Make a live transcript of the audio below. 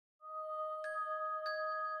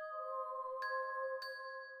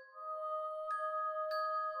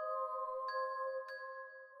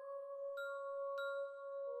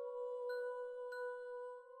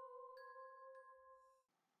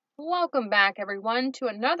Welcome back, everyone, to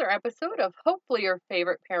another episode of hopefully your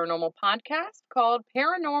favorite paranormal podcast called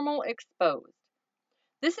Paranormal Exposed.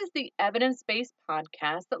 This is the evidence based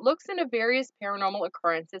podcast that looks into various paranormal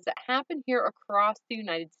occurrences that happen here across the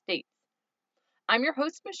United States. I'm your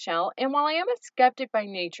host, Michelle, and while I am a skeptic by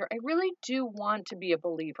nature, I really do want to be a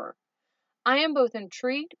believer. I am both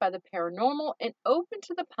intrigued by the paranormal and open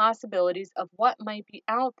to the possibilities of what might be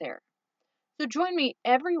out there. So join me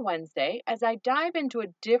every Wednesday as I dive into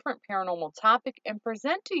a different paranormal topic and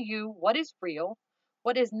present to you what is real,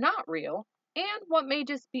 what is not real, and what may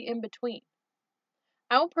just be in between.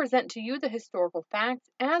 I will present to you the historical facts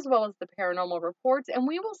as well as the paranormal reports, and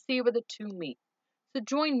we will see where the two meet. So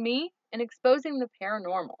join me in exposing the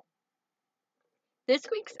paranormal. This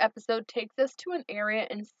week's episode takes us to an area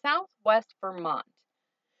in southwest Vermont.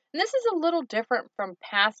 And this is a little different from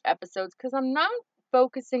past episodes because I'm not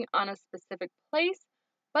focusing on a specific place,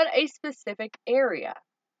 but a specific area.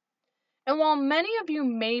 And while many of you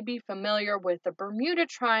may be familiar with the Bermuda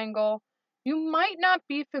Triangle, you might not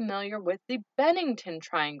be familiar with the Bennington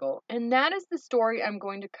Triangle, and that is the story I'm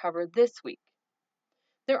going to cover this week.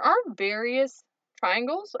 There are various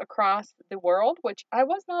triangles across the world, which I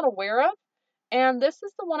was not aware of, and this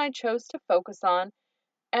is the one I chose to focus on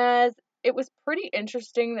as it was pretty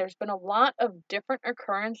interesting. There's been a lot of different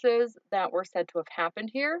occurrences that were said to have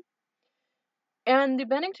happened here. And the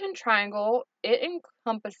Bennington Triangle, it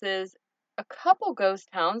encompasses a couple ghost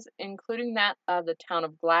towns, including that of the town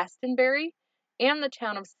of Glastonbury and the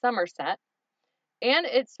town of Somerset, and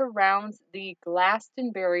it surrounds the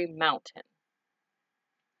Glastonbury Mountain.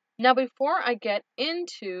 Now, before I get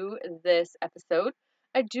into this episode,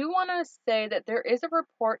 I do want to say that there is a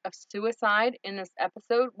report of suicide in this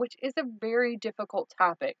episode, which is a very difficult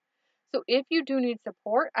topic. So if you do need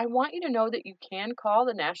support, I want you to know that you can call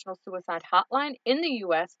the National Suicide Hotline in the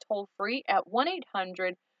U.S. toll free at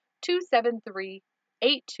 1-800-273-8255.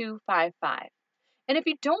 And if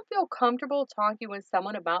you don't feel comfortable talking with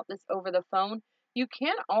someone about this over the phone, you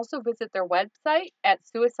can also visit their website at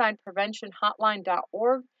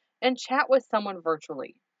suicidepreventionhotline.org and chat with someone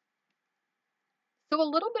virtually. So a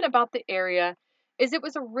little bit about the area is it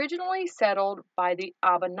was originally settled by the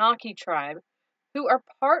Abenaki tribe, who are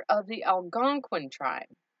part of the Algonquin tribe.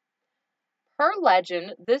 Per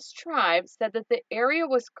legend, this tribe said that the area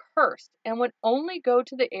was cursed and would only go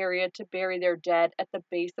to the area to bury their dead at the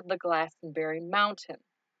base of the Glastonbury Mountain.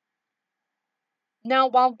 Now,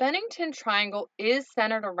 while Bennington Triangle is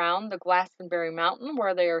centered around the Glastonbury Mountain,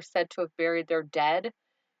 where they are said to have buried their dead,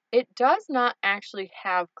 it does not actually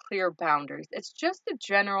have clear boundaries. It's just a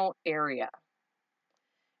general area.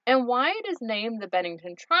 And why it is named the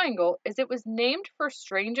Bennington Triangle is it was named for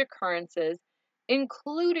strange occurrences,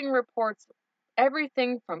 including reports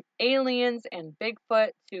everything from aliens and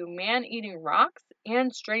Bigfoot to man-eating rocks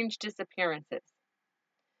and strange disappearances.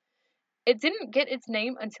 It didn't get its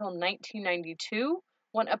name until 1992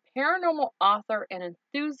 when a paranormal author and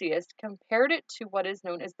enthusiast compared it to what is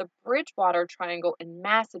known as the Bridgewater Triangle in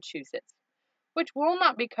Massachusetts, which will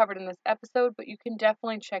not be covered in this episode, but you can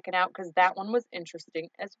definitely check it out because that one was interesting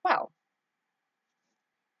as well.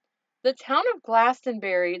 The town of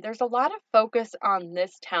Glastonbury, there's a lot of focus on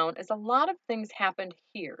this town as a lot of things happened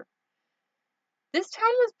here. This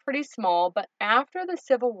town was pretty small, but after the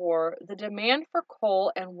Civil War, the demand for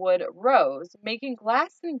coal and wood rose, making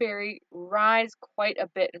Glastonbury rise quite a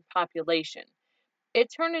bit in population.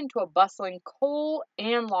 It turned into a bustling coal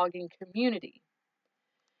and logging community.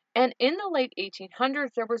 And in the late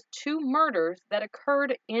 1800s, there was two murders that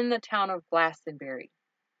occurred in the town of Glastonbury.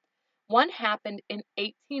 One happened in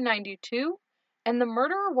 1892, and the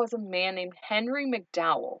murderer was a man named Henry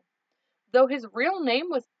McDowell. Though his real name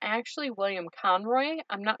was actually William Conroy,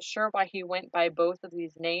 I'm not sure why he went by both of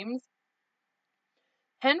these names.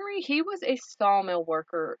 Henry, he was a sawmill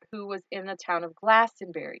worker who was in the town of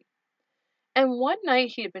Glastonbury. And one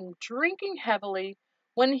night he had been drinking heavily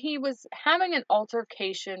when he was having an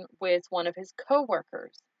altercation with one of his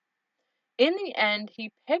co-workers. In the end,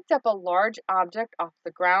 he picked up a large object off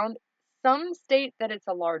the ground. Some state that it's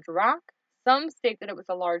a large rock, some state that it was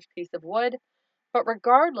a large piece of wood, but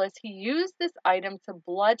regardless, he used this item to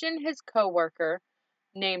bludgeon his co-worker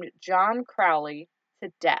named John Crowley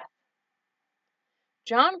to death.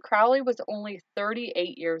 John Crowley was only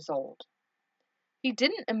 38 years old. He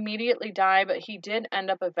didn't immediately die, but he did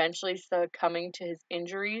end up eventually succumbing to his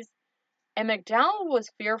injuries, and McDowell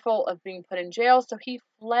was fearful of being put in jail, so he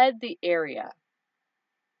fled the area.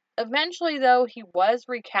 Eventually, though, he was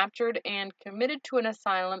recaptured and committed to an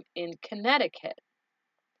asylum in Connecticut.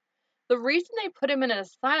 The reason they put him in an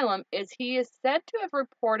asylum is he is said to have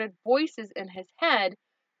reported voices in his head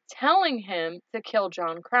telling him to kill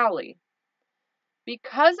John Crowley.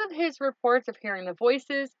 Because of his reports of hearing the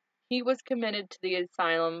voices, he was committed to the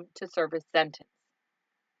asylum to serve his sentence.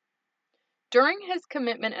 During his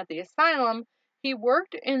commitment at the asylum, he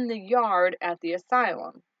worked in the yard at the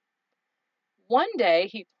asylum. One day,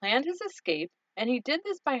 he planned his escape, and he did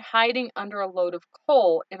this by hiding under a load of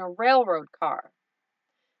coal in a railroad car.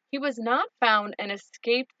 He was not found and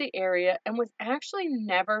escaped the area and was actually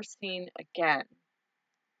never seen again.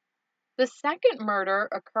 The second murder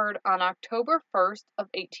occurred on October 1st of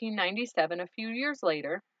 1897, a few years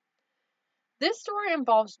later. This story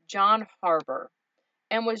involves John Harbour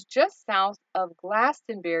and was just south of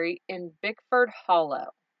Glastonbury in Bickford Hollow.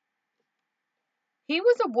 He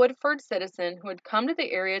was a Woodford citizen who had come to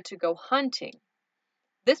the area to go hunting.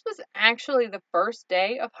 This was actually the first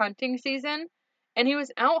day of hunting season, and he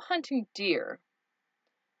was out hunting deer.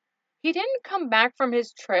 He didn't come back from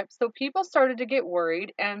his trip, so people started to get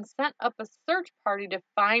worried and sent up a search party to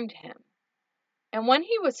find him. And when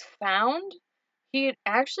he was found, he had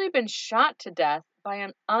actually been shot to death by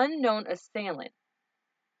an unknown assailant.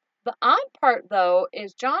 The odd part, though,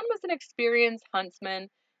 is John was an experienced huntsman.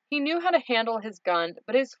 He knew how to handle his gun,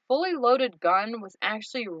 but his fully loaded gun was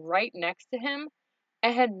actually right next to him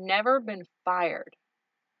and had never been fired.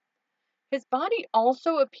 His body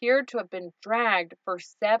also appeared to have been dragged for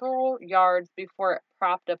several yards before it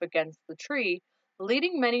propped up against the tree,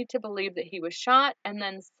 leading many to believe that he was shot and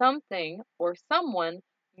then something or someone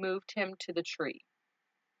moved him to the tree.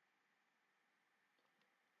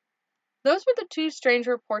 Those were the two strange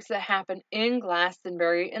reports that happened in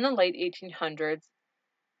Glastonbury in the late 1800s.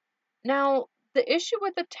 Now, the issue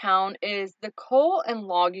with the town is the coal and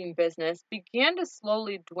logging business began to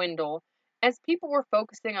slowly dwindle as people were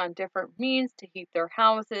focusing on different means to heat their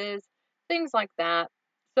houses, things like that.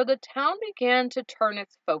 So the town began to turn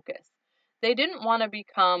its focus. They didn't want to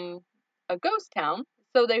become a ghost town,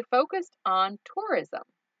 so they focused on tourism.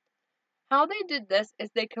 How they did this is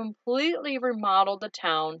they completely remodeled the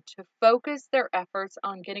town to focus their efforts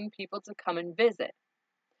on getting people to come and visit.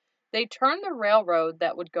 They turned the railroad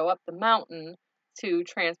that would go up the mountain to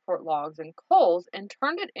transport logs and coals and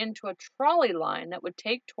turned it into a trolley line that would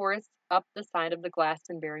take tourists up the side of the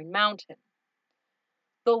Glastonbury mountain.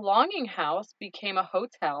 The logging house became a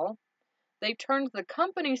hotel. They turned the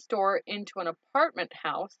company store into an apartment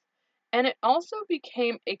house, and it also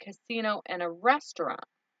became a casino and a restaurant.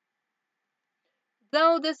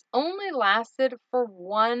 Though this only lasted for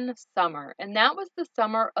one summer, and that was the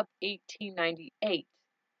summer of 1898.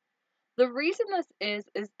 The reason this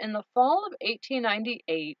is in the fall of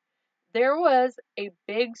 1898, there was a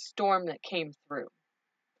big storm that came through.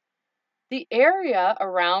 The area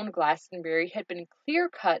around Glastonbury had been clear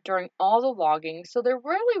cut during all the logging, so there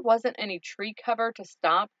really wasn't any tree cover to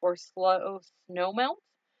stop or slow snowmelt.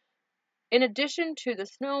 In addition to the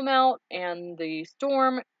snowmelt and the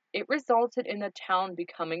storm, it resulted in the town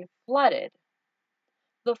becoming flooded.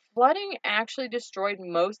 The flooding actually destroyed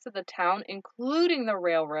most of the town, including the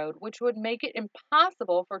railroad, which would make it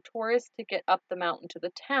impossible for tourists to get up the mountain to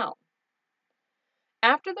the town.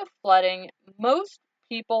 After the flooding, most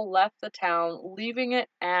people left the town, leaving it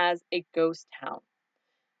as a ghost town.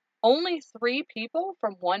 Only 3 people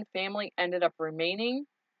from one family ended up remaining,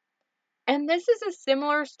 and this is a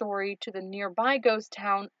similar story to the nearby ghost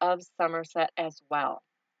town of Somerset as well.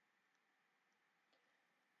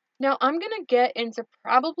 Now, I'm going to get into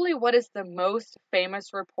probably what is the most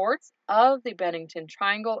famous reports of the Bennington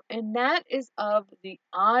Triangle, and that is of the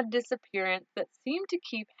odd disappearance that seem to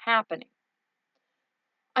keep happening.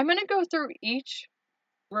 I'm going to go through each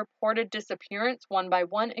reported disappearance one by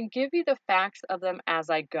one and give you the facts of them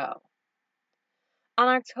as I go. On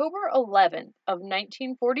October 11th of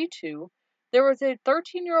 1942, there was a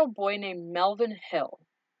 13-year-old boy named Melvin Hill.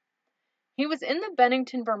 He was in the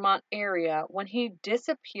Bennington, Vermont area when he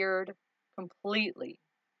disappeared completely.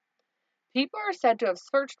 People are said to have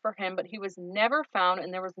searched for him, but he was never found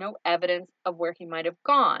and there was no evidence of where he might have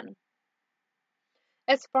gone.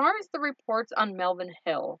 As far as the reports on Melvin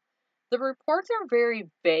Hill, the reports are very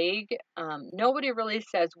vague. Nobody really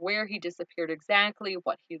says where he disappeared exactly,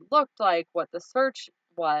 what he looked like, what the search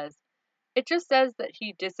was. It just says that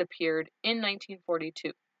he disappeared in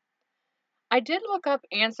 1942. I did look up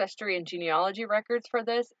ancestry and genealogy records for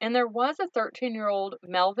this, and there was a 13-year-old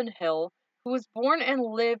Melvin Hill who was born and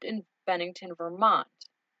lived in Bennington, Vermont.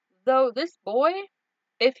 Though this boy,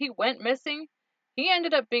 if he went missing, he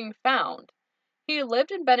ended up being found. He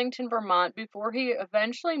lived in Bennington, Vermont before he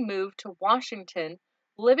eventually moved to Washington,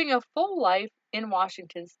 living a full life in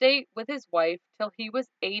Washington State with his wife till he was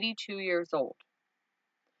 82 years old.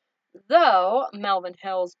 Though Melvin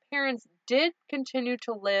Hill's parents did continue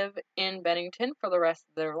to live in Bennington for the rest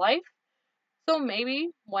of their life. So maybe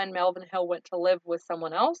when Melvin Hill went to live with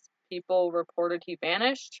someone else, people reported he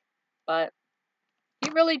vanished, but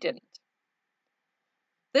he really didn't.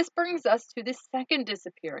 This brings us to the second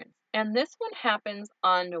disappearance, and this one happens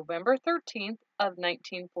on November 13th of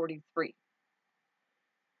 1943.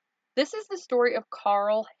 This is the story of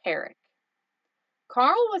Carl Herrick.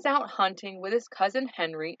 Carl was out hunting with his cousin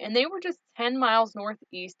Henry, and they were just 10 miles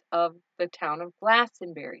northeast of the town of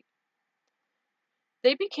Glastonbury.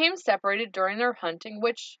 They became separated during their hunting,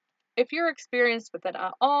 which, if you're experienced with it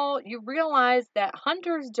at all, you realize that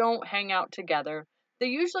hunters don't hang out together. They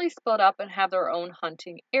usually split up and have their own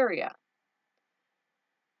hunting area.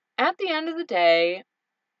 At the end of the day,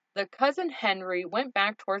 the cousin Henry went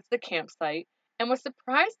back towards the campsite and was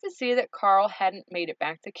surprised to see that Carl hadn't made it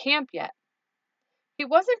back to camp yet. He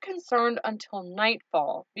wasn't concerned until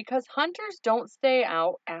nightfall because hunters don't stay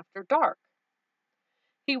out after dark.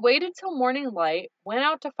 He waited till morning light, went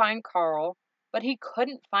out to find Carl, but he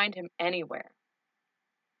couldn't find him anywhere.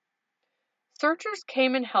 Searchers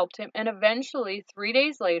came and helped him, and eventually, 3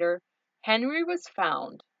 days later, Henry was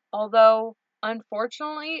found, although,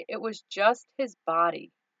 unfortunately, it was just his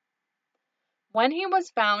body. When he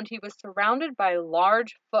was found, he was surrounded by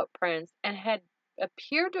large footprints and had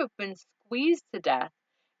appeared to have been squeezed to death,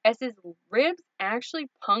 as his ribs actually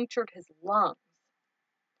punctured his lungs.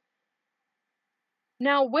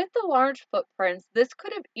 Now, with the large footprints, this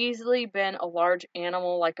could have easily been a large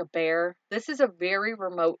animal like a bear. This is a very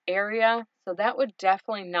remote area, so that would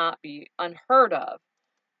definitely not be unheard of.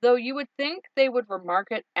 Though you would think they would remark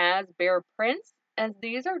it as bear prints, as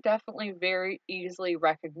these are definitely very easily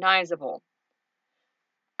recognizable.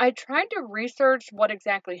 I tried to research what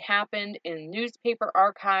exactly happened in newspaper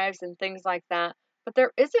archives and things like that, but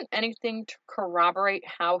there isn't anything to corroborate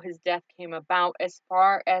how his death came about as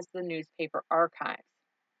far as the newspaper archives.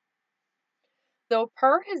 Though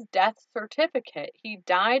per his death certificate, he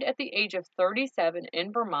died at the age of 37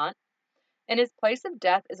 in Vermont, and his place of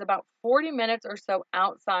death is about 40 minutes or so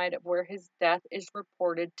outside of where his death is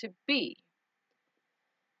reported to be.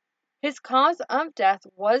 His cause of death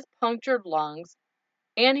was punctured lungs,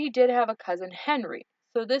 and he did have a cousin Henry,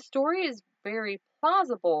 so this story is very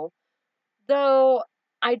plausible, though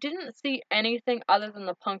I didn't see anything other than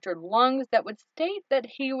the punctured lungs that would state that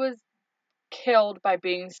he was killed by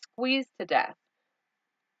being squeezed to death.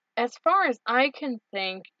 As far as I can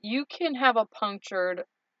think, you can have a punctured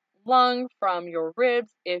lung from your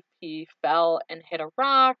ribs if he fell and hit a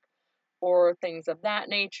rock or things of that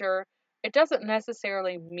nature. It doesn't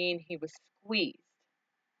necessarily mean he was squeezed.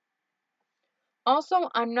 Also,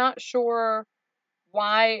 I'm not sure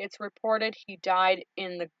why it's reported he died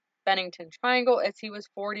in the Bennington Triangle, as he was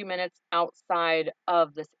 40 minutes outside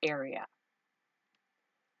of this area.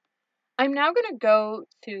 I'm now going to go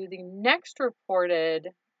to the next reported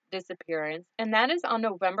disappearance, and that is on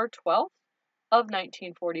November 12th of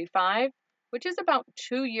 1945, which is about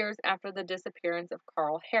 2 years after the disappearance of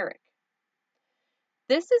Carl Herrick.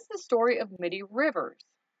 This is the story of Mitty Rivers.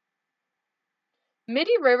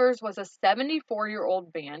 Mitty Rivers was a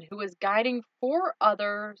 74-year-old man who was guiding 4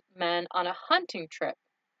 other men on a hunting trip.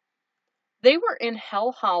 They were in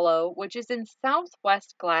Hell Hollow, which is in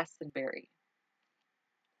southwest Glastonbury.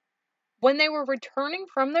 When they were returning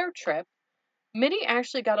from their trip, Mitty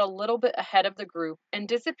actually got a little bit ahead of the group and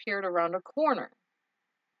disappeared around a corner.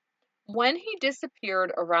 When he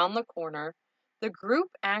disappeared around the corner, the group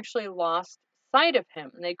actually lost sight of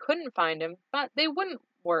him and they couldn't find him, but they wouldn't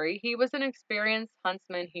worry. He was an experienced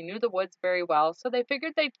huntsman. He knew the woods very well, so they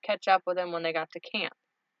figured they'd catch up with him when they got to camp.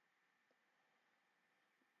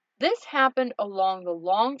 This happened along the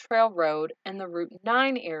Long Trail Road in the Route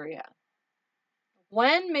 9 area.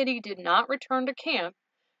 When Mitty did not return to camp,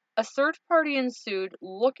 a search party ensued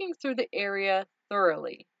looking through the area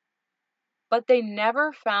thoroughly. But they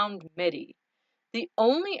never found Mitty. The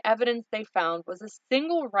only evidence they found was a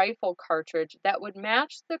single rifle cartridge that would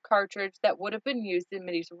match the cartridge that would have been used in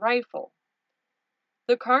Mitty's rifle.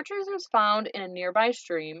 The cartridge was found in a nearby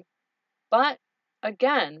stream, but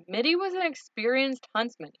again, Mitty was an experienced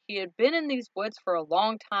huntsman. He had been in these woods for a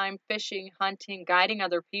long time, fishing, hunting, guiding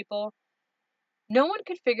other people. No one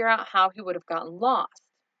could figure out how he would have gotten lost.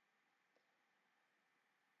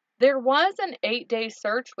 There was an 8-day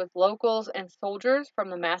search with locals and soldiers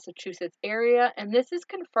from the Massachusetts area, and this is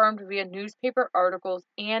confirmed via newspaper articles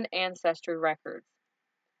and ancestry records.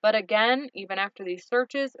 But again, even after these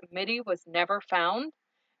searches, Mitty was never found,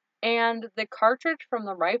 and the cartridge from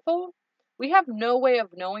the rifle, we have no way of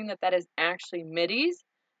knowing that that is actually Mitty's.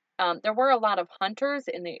 There were a lot of hunters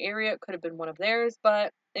in the area. It could have been one of theirs,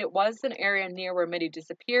 but it was an area near where Mitty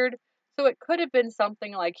disappeared, So it could have been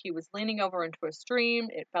something like he was leaning over into a stream,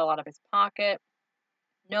 it fell out of his pocket.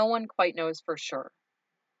 No one quite knows for sure.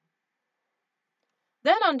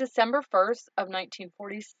 Then on December 1st of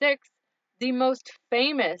 1946, the most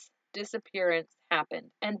famous disappearance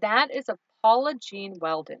happened, and that is of Paula Jean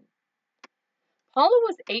Weldon. Paula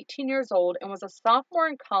was 18 years old and was a sophomore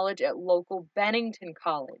in college at local Bennington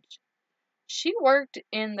College. She worked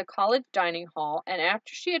in the college dining hall, and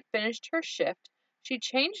after she had finished her shift, she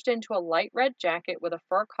changed into a light red jacket with a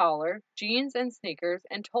fur collar, jeans, and sneakers,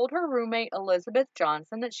 and told her roommate Elizabeth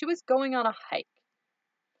Johnson that she was going on a hike.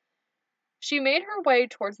 She made her way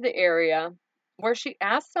towards the area where she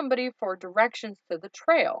asked somebody for directions to the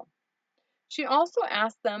trail. She also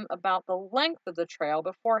asked them about the length of the trail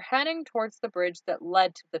before heading towards the bridge that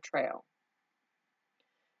led to the trail.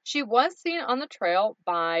 She was seen on the trail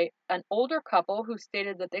by an older couple who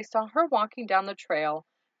stated that they saw her walking down the trail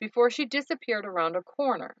before she disappeared around a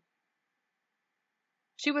corner.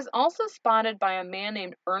 She was also spotted by a man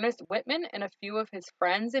named Ernest Whitman and a few of his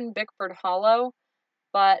friends in Bickford Hollow,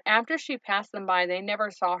 but after she passed them by, they never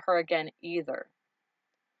saw her again either.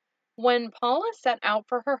 When Paula set out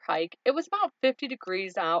for her hike, it was about 50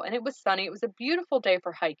 degrees out and it was sunny. It was a beautiful day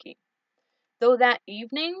for hiking. Though that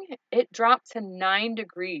evening, it dropped to 9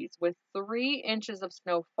 degrees with 3 inches of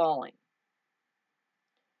snow falling.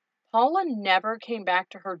 Paula never came back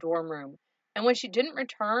to her dorm room, and when she didn't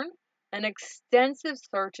return, an extensive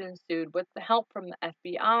search ensued with the help from the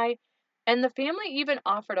FBI, and the family even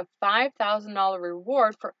offered a $5,000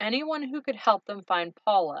 reward for anyone who could help them find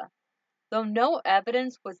Paula, though no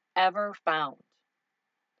evidence was ever found.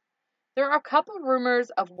 There are a couple rumors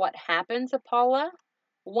of what happened to Paula.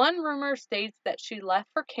 One rumor states that she left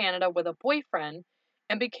for Canada with a boyfriend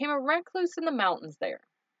and became a recluse in the mountains there.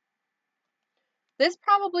 This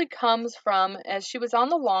probably comes from as she was on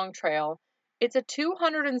the long trail. It's a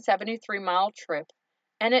 273-mile trip,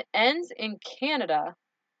 and it ends in Canada,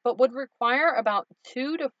 but would require about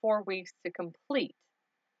 2 to 4 weeks to complete.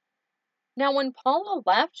 Now, when Paula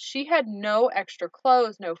left, she had no extra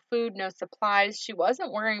clothes, no food, no supplies. She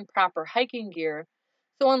wasn't wearing proper hiking gear.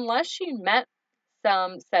 So unless she met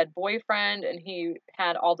some said boyfriend and he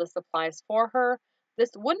had all the supplies for her,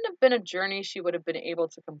 this wouldn't have been a journey she would have been able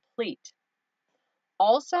to complete.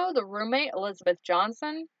 Also, the roommate, Elizabeth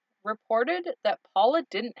Johnson, reported that Paula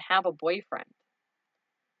didn't have a boyfriend.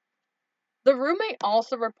 The roommate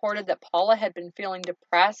also reported that Paula had been feeling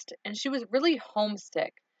depressed and she was really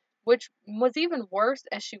homesick, which was even worse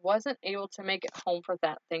as she wasn't able to make it home for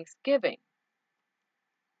that Thanksgiving.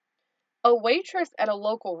 A waitress at a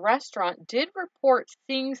local restaurant did report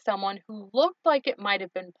seeing someone who looked like it might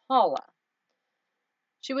have been Paula.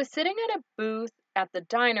 She was sitting at a booth at the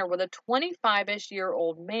diner with a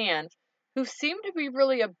 25-ish-year-old man who seemed to be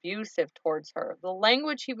really abusive towards her. The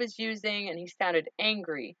language he was using, and he sounded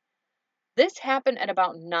angry. This happened at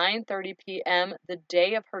about 9:30 p.m. the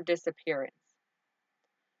day of her disappearance.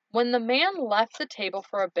 When the man left the table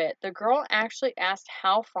for a bit, the girl actually asked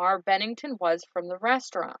how far Bennington was from the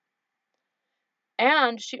restaurant.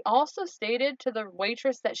 And she also stated to the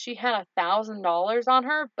waitress that she had $1,000 on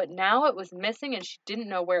her, but now it was missing and she didn't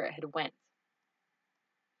know where it had went.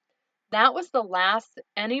 That was the last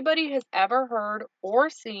anybody has ever heard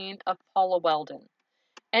or seen of Paula Weldon.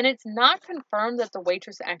 And it's not confirmed that the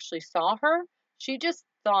waitress actually saw her. She just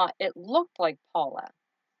thought it looked like Paula.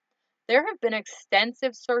 There have been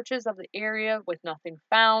extensive searches of the area with nothing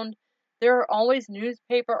found. There are always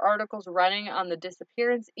newspaper articles running on the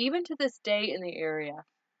disappearance, even to this day in the area,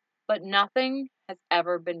 but nothing has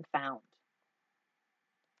ever been found.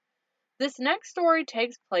 This next story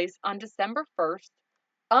takes place on December 1st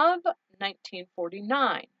of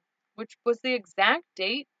 1949, which was the exact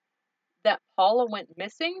date that Paula went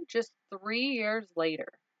missing just 3 years later.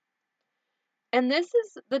 And this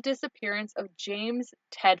is the disappearance of James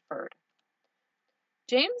Tedford.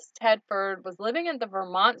 James Tedford was living at the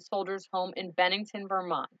Vermont Soldiers' Home in Bennington,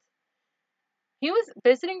 Vermont. He was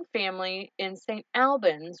visiting family in St.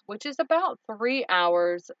 Albans, which is about 3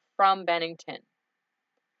 hours from Bennington.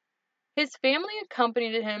 His family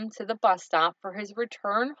accompanied him to the bus stop for his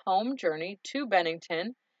return home journey to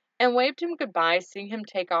Bennington and waved him goodbye, seeing him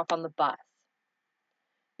take off on the bus.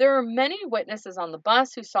 There are many witnesses on the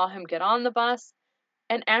bus who saw him get on the bus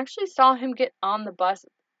and actually saw him get on the bus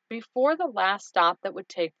before the last stop that would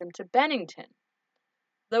take them to Bennington.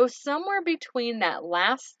 Though somewhere between that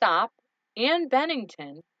last stop and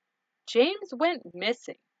Bennington, James went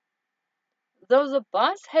missing. Though the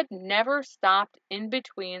bus had never stopped in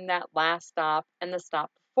between that last stop and the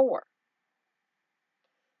stop before.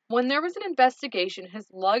 When there was an investigation, his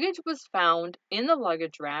luggage was found in the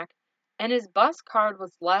luggage rack, and his bus card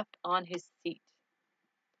was left on his seat.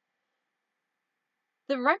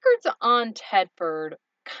 The records on Tedford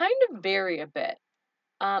kind of vary a bit.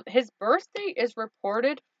 His birthday is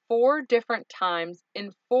reported 4 different times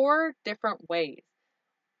in 4 different ways.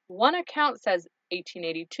 One account says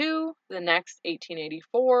 1882, the next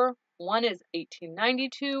 1884, one is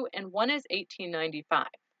 1892, and one is 1895,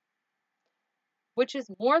 which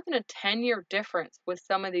is more than a 10-year difference with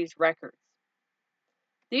some of these records.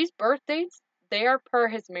 These birth dates, they are per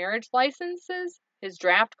his marriage licenses, his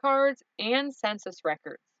draft cards, and census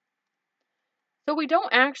records. So we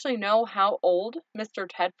don't actually know how old Mr.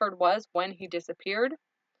 Tedford was when he disappeared.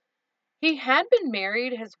 He had been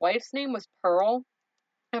married, his wife's name was Pearl,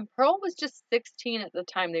 and Pearl was just 16 at the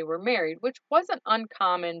time they were married, which wasn't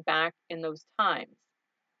uncommon back in those times.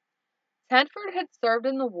 Tedford had served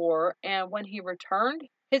in the war, and when he returned,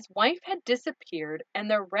 his wife had disappeared and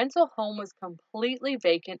their rental home was completely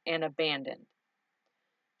vacant and abandoned.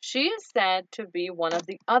 She is said to be one of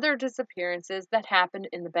the other disappearances that happened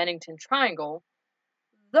in the Bennington Triangle,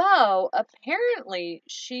 though apparently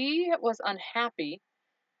she was unhappy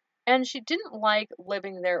and she didn't like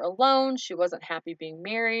living there alone. She wasn't happy being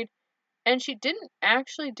married, and she didn't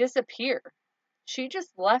actually disappear. She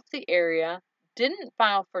just left the area, didn't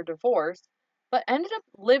file for divorce, but ended up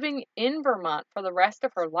living in Vermont for the rest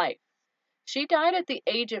of her life. She died at the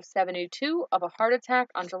age of 72 of a heart attack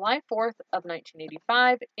on July 4th of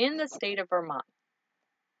 1985 in the state of Vermont.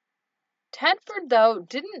 Tedford, though,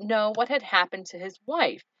 didn't know what had happened to his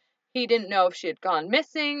wife. He didn't know if she had gone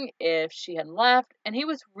missing, if she had left, and he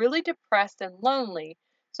was really depressed and lonely,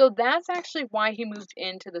 so that's actually why he moved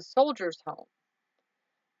into the soldiers' home.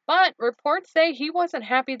 But reports say he wasn't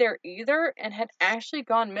happy there either and had actually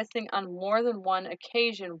gone missing on more than one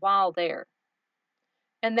occasion while there.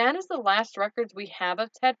 And that is the last records we have of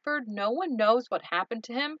Tedford. No one knows what happened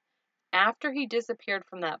to him after he disappeared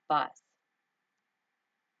from that bus.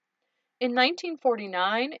 In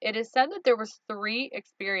 1949, it is said that there was 3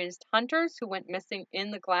 experienced hunters who went missing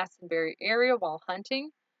in the Glastonbury area while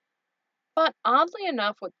hunting. But oddly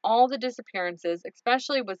enough, with all the disappearances,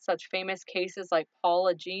 especially with such famous cases like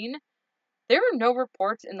Paula Jean, there are no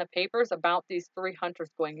reports in the papers about these 3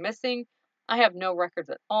 hunters going missing. I have no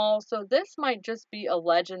records at all, so this might just be a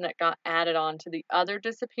legend that got added on to the other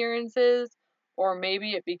disappearances, or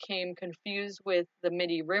maybe it became confused with the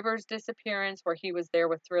Mitty Rivers disappearance where he was there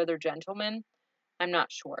with 3 other gentlemen. I'm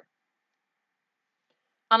not sure.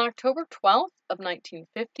 On October 12th of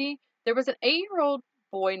 1950, there was an 8-year-old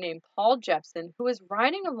boy named Paul Jepson who was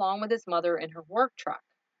riding along with his mother in her work truck.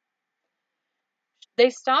 They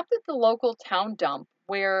stopped at the local town dump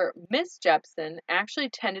where Miss Jepson actually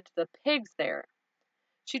tended to the pigs there.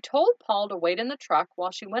 She told Paul to wait in the truck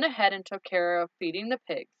while she went ahead and took care of feeding the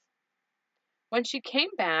pigs. When she came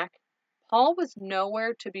back, Paul was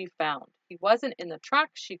nowhere to be found. He wasn't in the truck.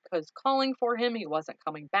 She was calling for him. He wasn't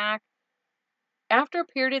coming back. After a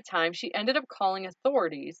period of time, she ended up calling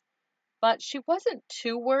authorities, but she wasn't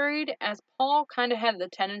too worried as Paul kind of had the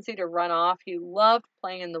tendency to run off. He loved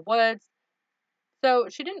playing in the woods. So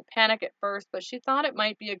she didn't panic at first, but she thought it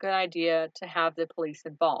might be a good idea to have the police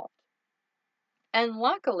involved. And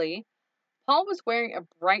luckily, Paul was wearing a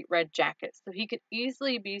bright red jacket, so he could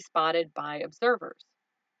easily be spotted by observers.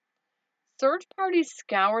 Search parties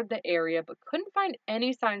scoured the area but couldn't find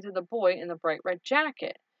any signs of the boy in the bright red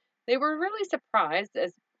jacket. They were really surprised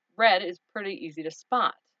as red is pretty easy to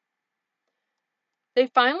spot. They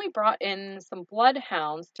finally brought in some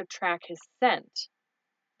bloodhounds to track his scent.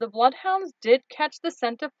 The bloodhounds did catch the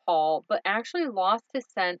scent of Paul, but actually lost his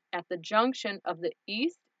scent at the junction of the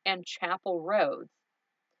East and Chapel roads.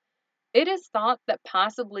 It is thought that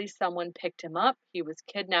possibly someone picked him up. He was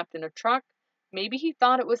kidnapped in a truck. Maybe he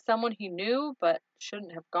thought it was someone he knew, but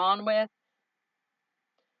shouldn't have gone with.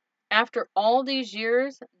 After all these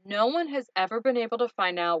years, no one has ever been able to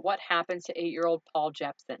find out what happened to 8-year-old Paul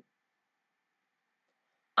Jepson.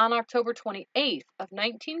 On October 28th of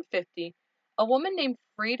 1950, a woman named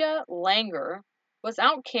Frida Langer was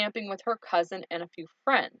out camping with her cousin and a few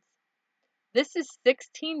friends. This is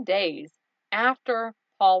 16 days after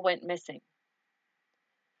Paul went missing.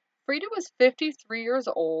 Frida was 53 years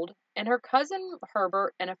old, and her cousin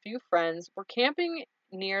Herbert and a few friends were camping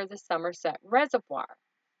near the Somerset Reservoir.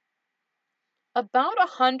 About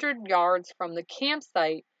 100 yards from the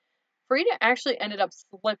campsite, Frida actually ended up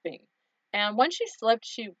slipping, and when she slipped,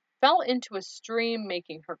 she fell into a stream,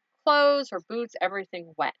 making her clothes, her boots,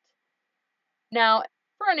 everything wet. Now,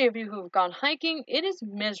 for any of you who have gone hiking, it is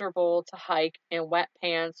miserable to hike in wet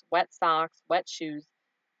pants, wet socks, wet shoes,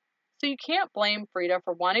 so you can't blame Frida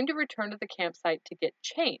for wanting to return to the campsite to get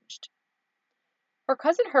changed. Her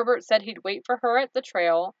cousin Herbert said he'd wait for her at the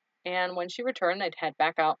trail, and when she returned, they'd head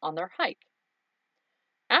back out on their hike.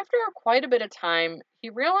 After quite a bit of time, he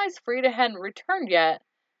realized Frida hadn't returned yet,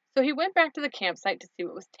 so he went back to the campsite to see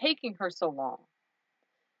what was taking her so long.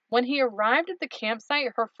 When he arrived at the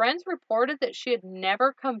campsite, her friends reported that she had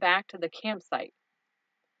never come back to the campsite.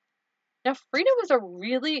 Now, Frida was a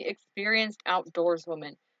really experienced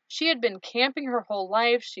outdoorswoman. She had been camping her whole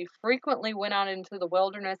life. She frequently went out into the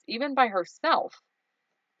wilderness, even by herself.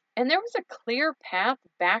 And there was a clear path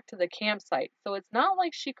back to the campsite, so it's not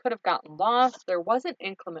like she could have gotten lost. There wasn't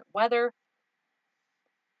inclement weather.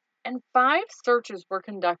 And 5 searches were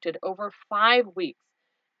conducted over 5 weeks.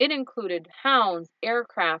 It included hounds,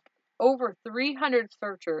 aircraft, over 300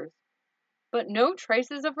 searchers, but no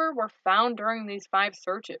traces of her were found during these 5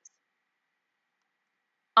 searches.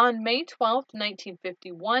 On May 12,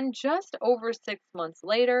 1951, just over 6 months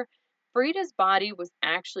later, Frida's body was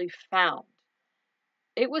actually found.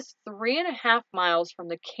 It was 3.5 miles from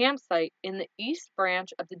the campsite in the East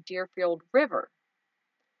Branch of the Deerfield River.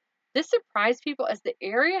 This surprised people as the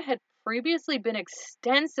area had previously been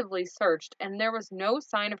extensively searched and there was no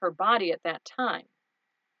sign of her body at that time.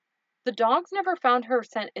 The dogs never found her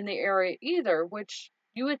scent in the area either, which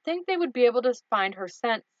you would think they would be able to find her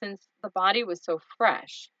scent since the body was so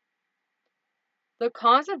fresh. The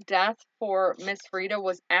cause of death for Miss Frida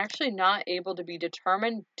was actually not able to be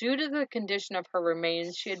determined due to the condition of her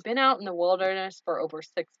remains. She had been out in the wilderness for over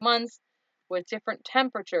 6 months with different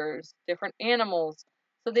temperatures, different animals,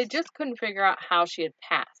 so they just couldn't figure out how she had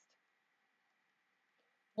passed.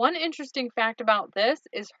 One interesting fact about this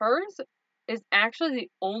is hers is actually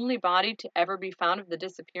the only body to ever be found of the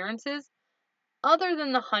disappearances, other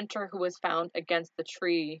than the hunter who was found against the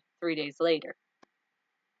tree 3 days later.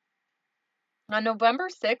 On November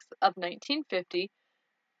 6th of 1950,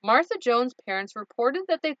 Martha Jones' parents reported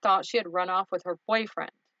that they thought she had run off with her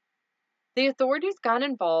boyfriend. The authorities got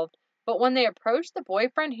involved, but when they approached the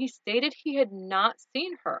boyfriend, he stated he had not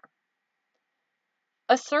seen her.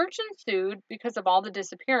 A search ensued because of all the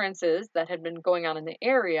disappearances that had been going on in the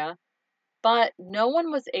area, but no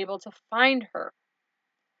one was able to find her.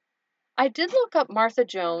 I did look up Martha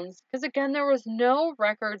Jones because, again, there was no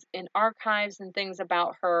records in archives and things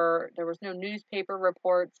about her. There was no newspaper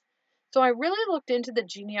reports. So I really looked into the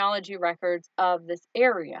genealogy records of this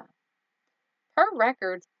area. Per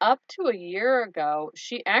records, up to a year ago,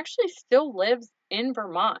 she actually still lives in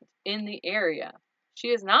Vermont, in the area. She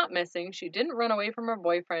is not missing. She didn't run away from her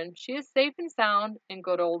boyfriend. She is safe and sound in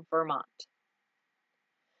good old Vermont.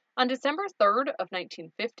 On December 3rd of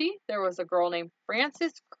 1950, there was a girl named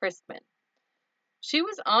Frances Christman. She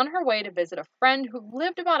was on her way to visit a friend who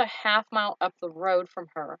lived about a half-mile up the road from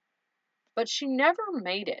her, but she never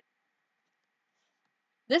made it.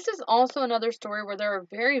 This is also another story where there are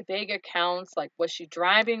very vague accounts, like was she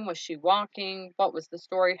driving, was she walking, what was the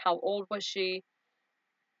story, how old was she?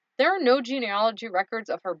 There are no genealogy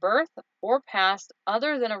records of her birth or past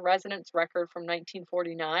other than a residence record from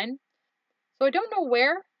 1949, so I don't know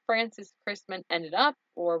where Frances Christman ended up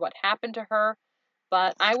or what happened to her,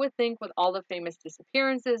 but I would think with all the famous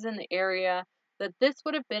disappearances in the area that this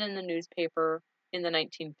would have been in the newspaper in the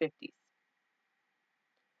 1950s.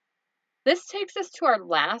 This takes us to our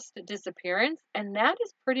last disappearance, and that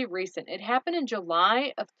is pretty recent. It happened in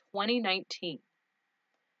July of 2019.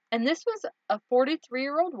 And this was a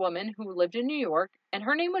 43-year-old woman who lived in New York, and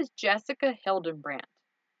her name was Jessica Hildenbrandt.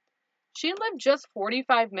 She lived just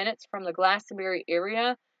 45 minutes from the Glastonbury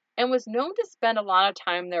area and was known to spend a lot of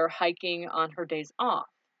time there hiking on her days off.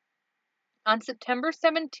 On September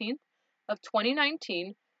 17th of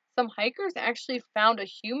 2019, some hikers actually found a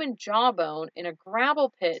human jawbone in a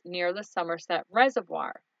gravel pit near the Somerset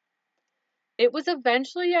Reservoir. It was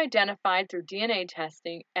eventually identified through DNA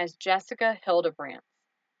testing as Jessica Hildenbrandt.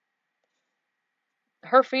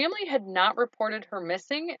 Her family had not reported her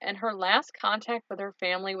missing, and her last contact with her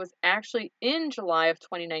family was actually in July of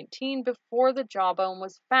 2019 before the jawbone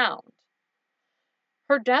was found.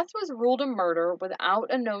 Her death was ruled a murder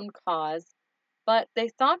without a known cause, but they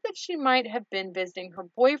thought that she might have been visiting her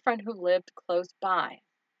boyfriend who lived close by.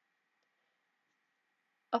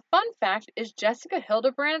 A fun fact is Jessica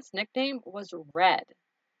Hildenbrandt's nickname was Red.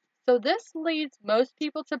 So this leads most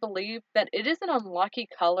people to believe that it is an unlucky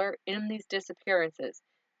color in these disappearances.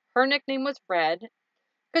 Her nickname was Red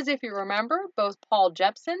because if you remember, both Paul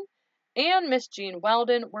Jepson and Miss Jean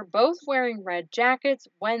Weldon were both wearing red jackets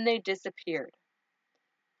when they disappeared.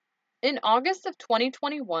 In August of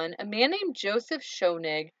 2021, a man named Joseph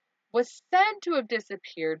Schoenig was said to have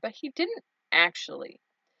disappeared, but he didn't actually.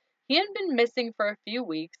 He had been missing for a few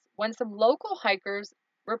weeks when some local hikers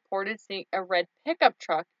reported seeing a red pickup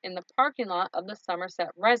truck in the parking lot of the Somerset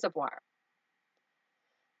Reservoir.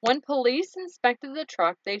 When police inspected the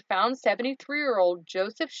truck, they found 73-year-old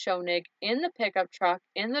Joseph Schoenig in the pickup truck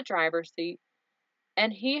in the driver's seat,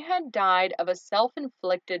 and he had died of a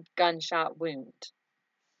self-inflicted gunshot wound.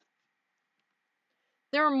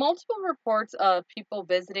 There are multiple reports of people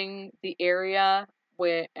visiting the area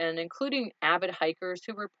and including avid hikers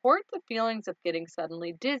who report the feelings of getting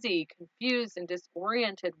suddenly dizzy, confused, and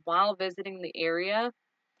disoriented while visiting the area.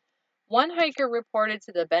 One hiker reported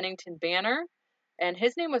to the Bennington Banner, and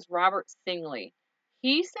his name was Robert Singley.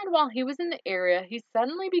 He said while he was in the area, he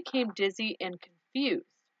suddenly became dizzy and confused.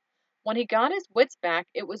 When he got his wits back,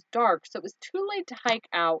 it was dark, so it was too late to hike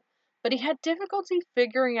out, but he had difficulty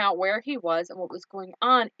figuring out where he was and what was going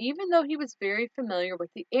on, even though he was very familiar with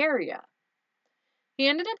the area. He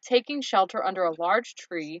ended up taking shelter under a large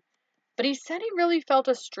tree, but he said he really felt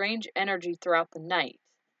a strange energy throughout the night.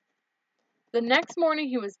 The next morning,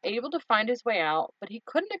 he was able to find his way out, but he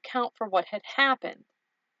couldn't account for what had happened.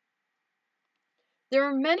 There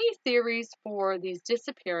are many theories for these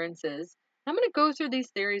disappearances. I'm going to go through these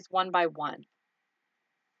theories one by one.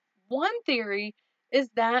 One theory is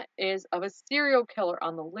of a serial killer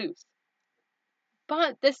on the loose.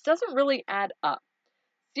 But this doesn't really add up.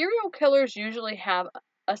 Serial killers usually have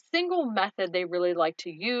a single method they really like to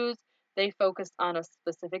use. They focus on a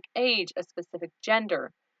specific age, a specific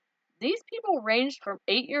gender. These people ranged from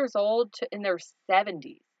 8 years old to in their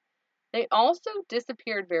 70s. They also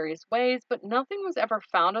disappeared various ways, but nothing was ever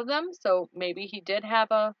found of them, so maybe he did have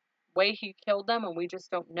a way he killed them and we just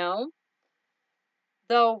don't know.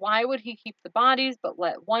 Though, why would he keep the bodies but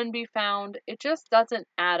let one be found? It just doesn't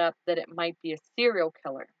add up that it might be a serial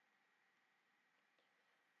killer.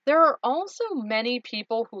 There are also many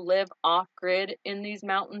people who live off-grid in these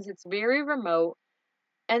mountains. It's very remote,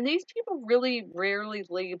 and these people really rarely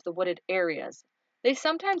leave the wooded areas. They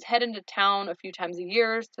sometimes head into town a few times a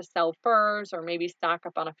year to sell furs or maybe stock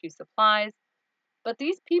up on a few supplies. But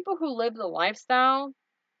these people who live the lifestyle,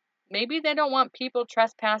 maybe they don't want people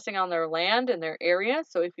trespassing on their land in their area,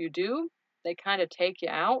 so if you do, they kind of take you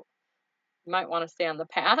out. You might want to stay on the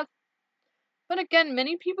path. But again,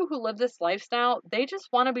 many people who live this lifestyle, they just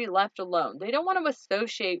want to be left alone. They don't want to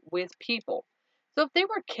associate with people. So if they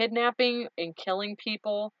were kidnapping and killing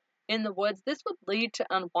people in the woods, this would lead to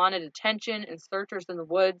unwanted attention and searchers in the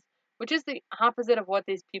woods, which is the opposite of what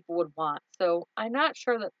these people would want. So I'm not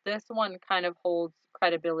sure that this one kind of holds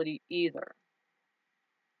credibility either.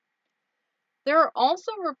 There are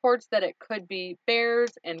also reports that it could be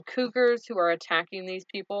bears and cougars who are attacking these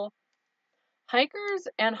people. Hikers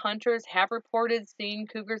and hunters have reported seeing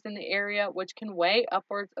cougars in the area, which can weigh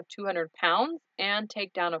upwards of 200 pounds and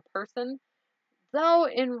take down a person. Though,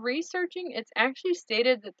 in researching, it's actually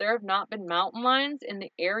stated that there have not been mountain lions in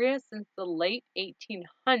the area since the late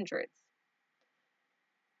 1800s.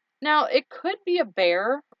 Now, it could be a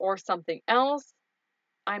bear or something else.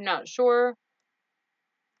 I'm not sure.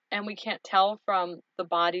 And we can't tell from the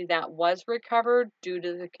body that was recovered due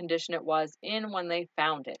to the condition it was in when they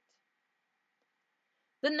found it.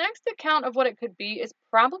 The next account of what it could be is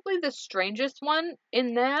probably the strangest one,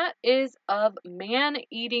 and that is of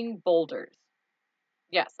man-eating boulders.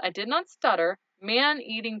 Yes, I did not stutter.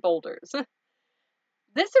 Man-eating boulders.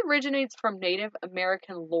 This originates from Native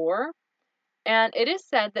American lore, and it is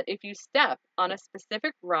said that if you step on a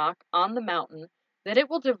specific rock on the mountain, that it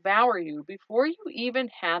will devour you before you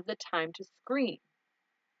even have the time to scream.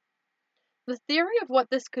 The theory of what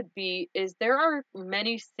this could be is there are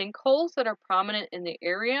many sinkholes that are prominent in the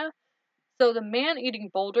area, so the man-eating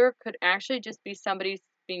boulder could actually just be somebody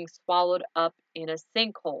being swallowed up in a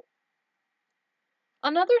sinkhole.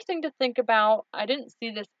 Another thing to think about, I didn't see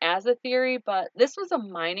this as a theory, but this was a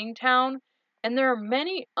mining town, and there are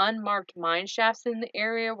many unmarked mine shafts in the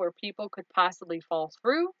area where people could possibly fall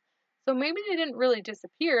through. So maybe they didn't really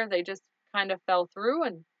disappear, they just kind of fell through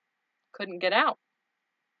and couldn't get out.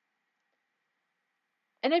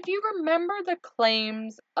 And if you remember the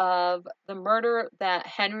claims of the murder that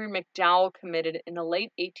Henry McDowell committed in the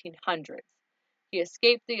late 1800s, he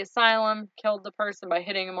escaped the asylum, killed the person by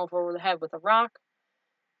hitting him over the head with a rock.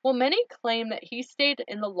 Well, many claim that he stayed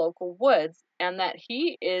in the local woods and that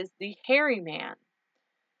he is the hairy man.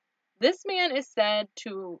 This man is said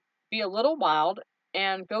to be a little wild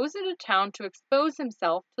and goes into town to expose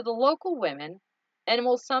himself to the local women and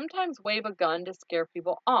will sometimes wave a gun to scare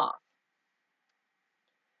people off.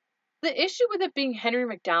 The issue with it being Henry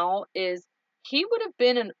McDowell is he would have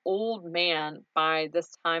been an old man by this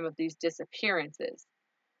time of these disappearances.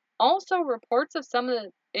 Also, reports of some of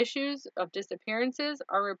issues of disappearances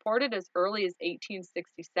are reported as early as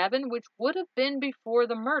 1867, which would have been before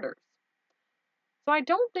the murders. So I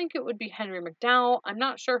don't think it would be Henry McDowell. I'm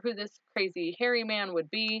not sure who this crazy hairy man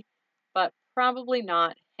would be, but probably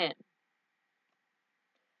not him.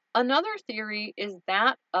 Another theory is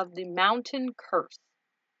that of the mountain curse.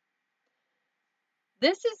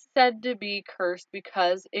 This is said to be cursed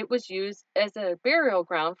because it was used as a burial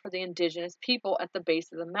ground for the indigenous people at the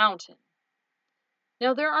base of the mountain.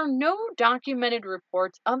 Now, there are no documented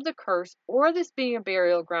reports of the curse or this being a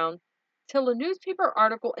burial ground till a newspaper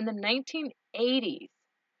article in the 1980s.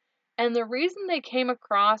 And the reason they came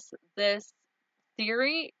across this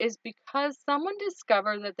theory is because someone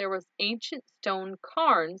discovered that there was ancient stone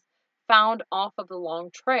cairns found off of the long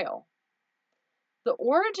trail. The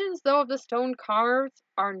origins, though, of the stone cairns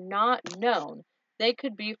are not known. They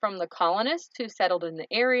could be from the colonists who settled in the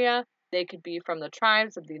area, they could be from the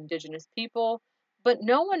tribes of the indigenous people, but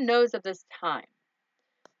no one knows of this time.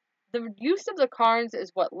 The use of the cairns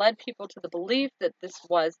is what led people to the belief that this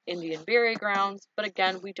was Indian burial grounds, but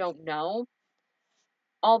again, we don't know.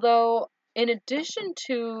 Although, in addition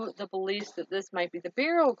to the beliefs that this might be the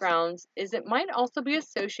burial grounds, is it might also be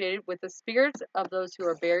associated with the spirits of those who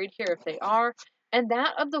are buried here if they are, and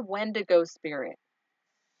that of the Wendigo spirit.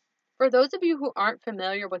 For those of you who aren't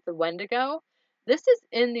familiar with the Wendigo, this is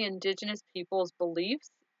in the indigenous people's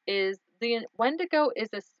beliefs, is the Wendigo is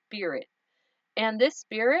a spirit, and this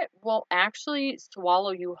spirit will actually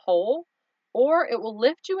swallow you whole, or it will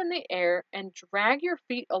lift you in the air and drag your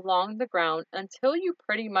feet along the ground until you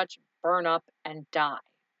pretty much burn up and die.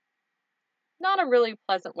 Not a really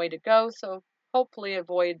pleasant way to go, so hopefully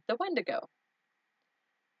avoid the Wendigo.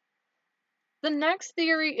 The next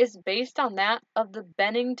theory is based on that of the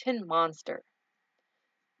Bennington monster.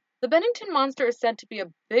 The Bennington monster is said to be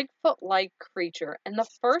a Bigfoot-like creature, and the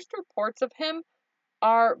first reports of him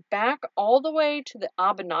are back all the way to the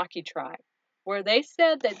Abenaki tribe, where they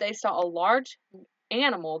said that they saw a large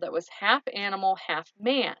animal that was half animal, half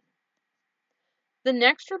man. The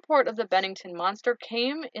next report of the Bennington monster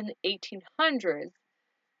came in the 1800s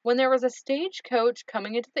when there was a stagecoach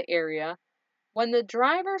coming into the area when the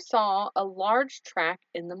driver saw a large track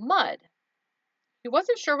in the mud. He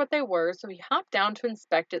wasn't sure what they were, so he hopped down to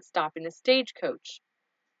inspect it, stopping the stagecoach.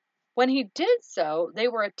 When he did so, they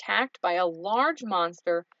were attacked by a large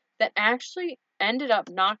monster that actually ended up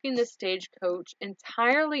knocking the stagecoach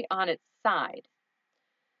entirely on its side.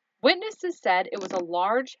 Witnesses said it was a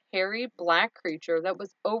large, hairy, black creature that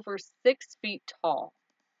was over 6 feet tall.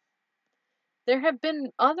 There have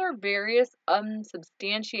been other various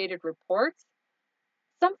unsubstantiated reports.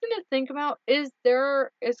 Something to think about is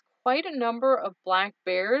there is quite a number of black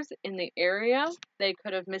bears in the area. They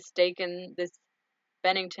could have mistaken this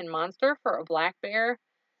Bennington monster for a black bear.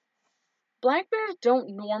 Black bears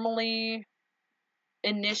don't normally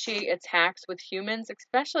initiate attacks with humans,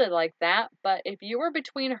 especially like that, but if you were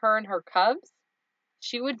between her and her cubs,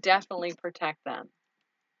 she would definitely protect them.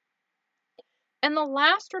 And the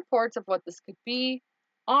last reports of what this could be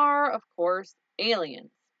are, of course,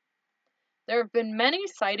 aliens. There have been many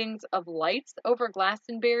sightings of lights over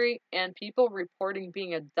Glastonbury and people reporting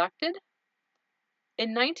being abducted.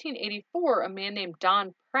 In 1984, a man named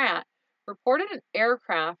Don Pratt reported an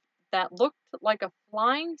aircraft that looked like a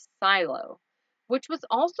flying silo, which was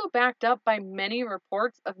also backed up by many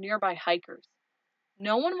reports of nearby hikers.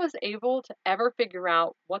 No one was able to ever figure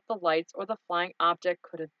out what the lights or the flying object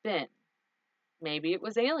could have been. Maybe it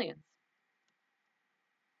was aliens.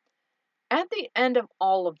 At the end of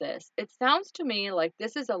all of this, it sounds to me like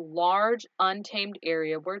this is a large, untamed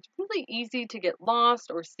area where it's really easy to get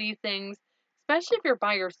lost or see things, especially if you're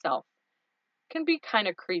by yourself. It can be kind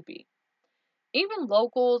of creepy. Even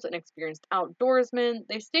locals and experienced outdoorsmen,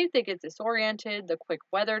 they state they get disoriented, the quick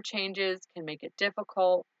weather changes can make it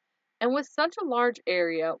difficult. And with such a large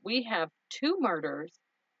area, we have 2 murders,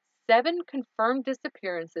 7 confirmed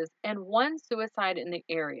disappearances, and 1 suicide in the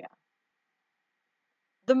area.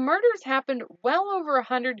 The murders happened well over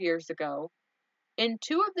 100 years ago. In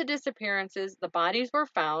 2 of the disappearances, the bodies were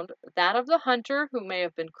found, that of the hunter who may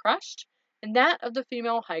have been crushed, and that of the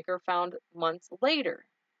female hiker found months later.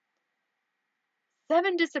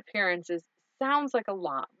 7 disappearances sounds like a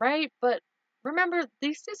lot, right? But remember,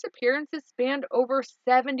 these disappearances spanned over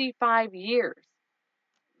 75 years.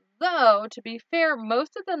 Though, to be fair,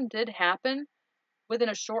 most of them did happen within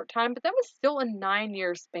a short time, but that was still a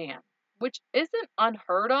 9-year span, which isn't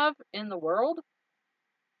unheard of in the world.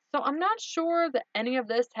 So I'm not sure that any of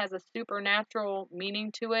this has a supernatural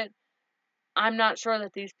meaning to it. I'm not sure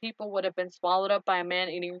that these people would have been swallowed up by a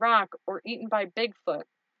man-eating rock or eaten by Bigfoot.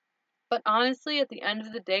 But honestly, at the end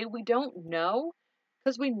of the day, we don't know.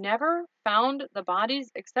 because we never found the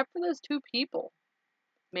bodies except for those two people.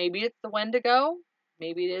 Maybe it's the Wendigo,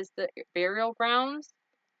 maybe it is the burial grounds.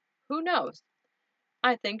 Who knows?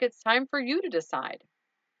 I think it's time for you to decide.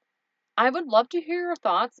 I would love to hear your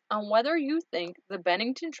thoughts on whether you think the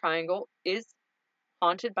Bennington Triangle is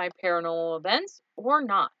haunted by paranormal events or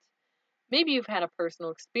not. Maybe you've had a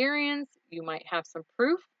personal experience, you might have some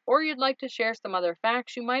proof, or you'd like to share some other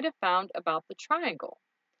facts you might have found about the triangle.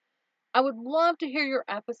 I would love to hear your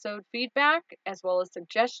episode feedback as well as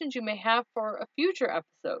suggestions you may have for a future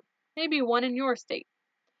episode, maybe one in your state.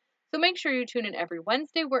 So make sure you tune in every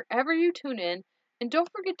Wednesday wherever you tune in, and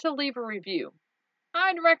don't forget to leave a review.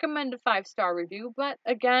 I'd recommend a 5-star review, but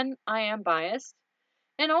again, I am biased.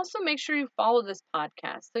 And also make sure you follow this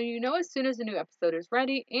podcast so you know as soon as a new episode is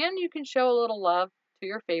ready and you can show a little love to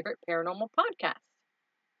your favorite paranormal podcast.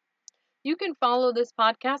 You can follow this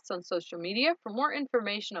podcast on social media for more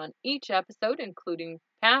information on each episode, including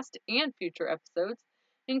past and future episodes,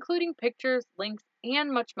 including pictures, links,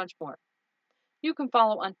 and much, much more. You can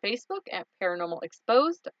follow on Facebook at Paranormal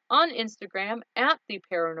Exposed, on Instagram at The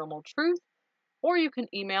Paranormal Truth, or you can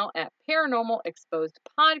email at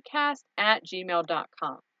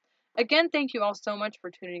paranormalexposedpodcast@gmail.com. Again, thank you all so much for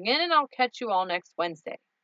tuning in, and I'll catch you all next Wednesday.